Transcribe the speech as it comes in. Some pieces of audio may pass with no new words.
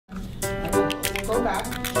go back.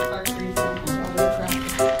 Start creasing. I'll do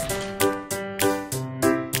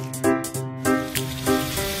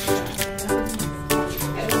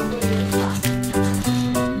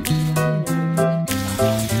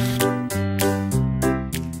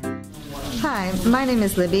Hi, my name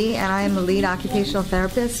is Libby, and I am the lead occupational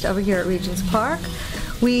therapist over here at Regents Park.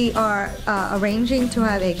 We are arranging to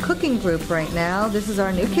have a cooking group right now. This is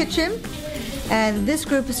our new kitchen, and this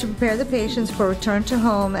group is to prepare the patients for return to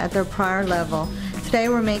home at their prior level. Today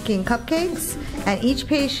we're making cupcakes, and each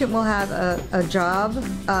patient will have a job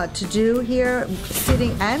to do here,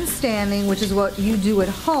 sitting and standing, which is what you do at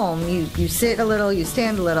home. You sit a little, you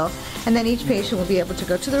stand a little, and then each patient will be able to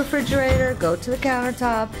go to the refrigerator, go to the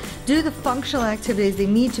countertop, do the functional activities they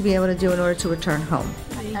need to be able to do in order to return home.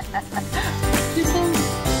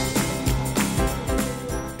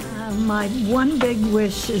 My one big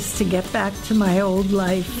wish is to get back to my old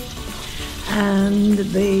life, and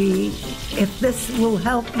if this will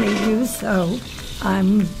help me do so,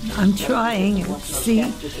 I'm trying to see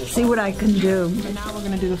what I can do. And now we're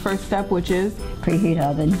going to do the first step, which is preheat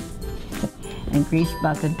oven and grease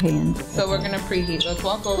bucket pans. so we're going to preheat. Let's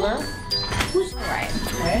walk over. All right.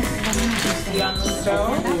 Okay. See on the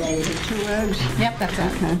stove. 2 eggs. Yep, that's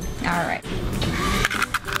it. Okay. All right.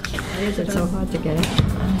 Why is it so hard to get it?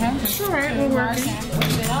 Okay. It's all right. We'll work it.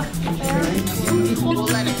 We'll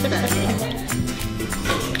let it sit.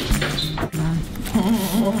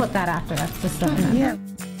 We'll put that after. That's just something. Yeah.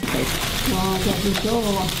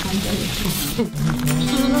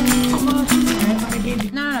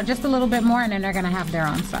 No, just a little bit more, and then they're gonna have their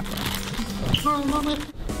own supper.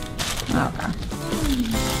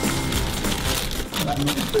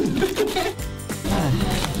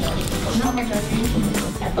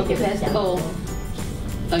 Okay, pass the bowl.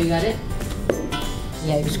 Oh, you got it?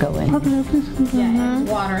 The eggs go in. Yeah, it's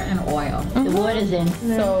water and oil. The water's in.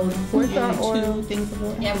 So, where's our oil? Things of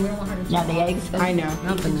oil? Yeah, we don't want her to. Now the eggs. I know.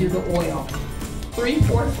 To do the oil.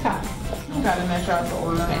 3/4 cup. Gotta measure out the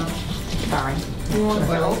oil. Sorry. You want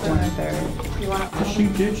to open it? You want to? She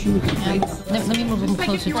did. She was Let me move it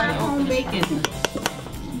closer to you. Home bacon.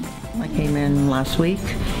 I came in last week,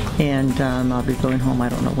 and I'll be going home I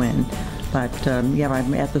don't know when. But yeah,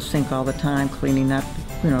 I'm at the sink all the time cleaning up,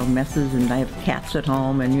 messes, and I have cats at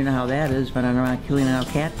home, and you know how that is when I'm around cleaning out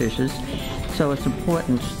cat dishes. So it's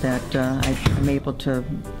important that I'm able to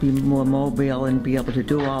be more mobile and be able to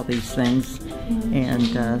do all these things.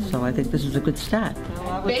 And so I think this is a good start.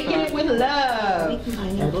 Baking it with love.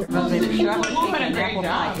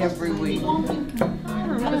 Every week.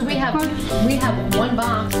 Because we have one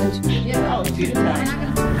box.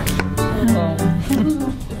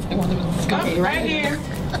 Right here.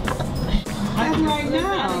 That's right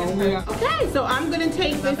now. Okay, so I'm going to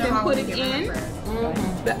take this and put it in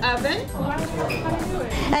the oven.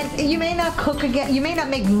 And you may not cook again, you may not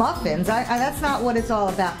make muffins, that's not what it's all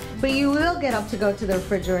about. But you will get up to go to the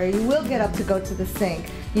refrigerator, you will get up to go to the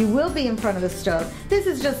sink, you will be in front of the stove. This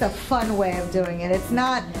is just a fun way of doing it. It's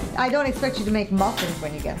not, I don't expect you to make muffins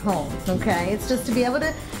when you get home, okay? It's just to be able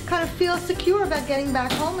to kind of feel secure about getting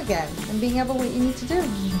back home again and being able to what you need to do.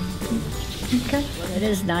 Okay. Well, it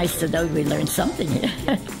is nice to know we learned something here.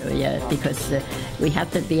 Yeah, because we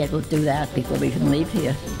have to be able to do that before we can leave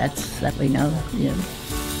here. That we know. Yeah.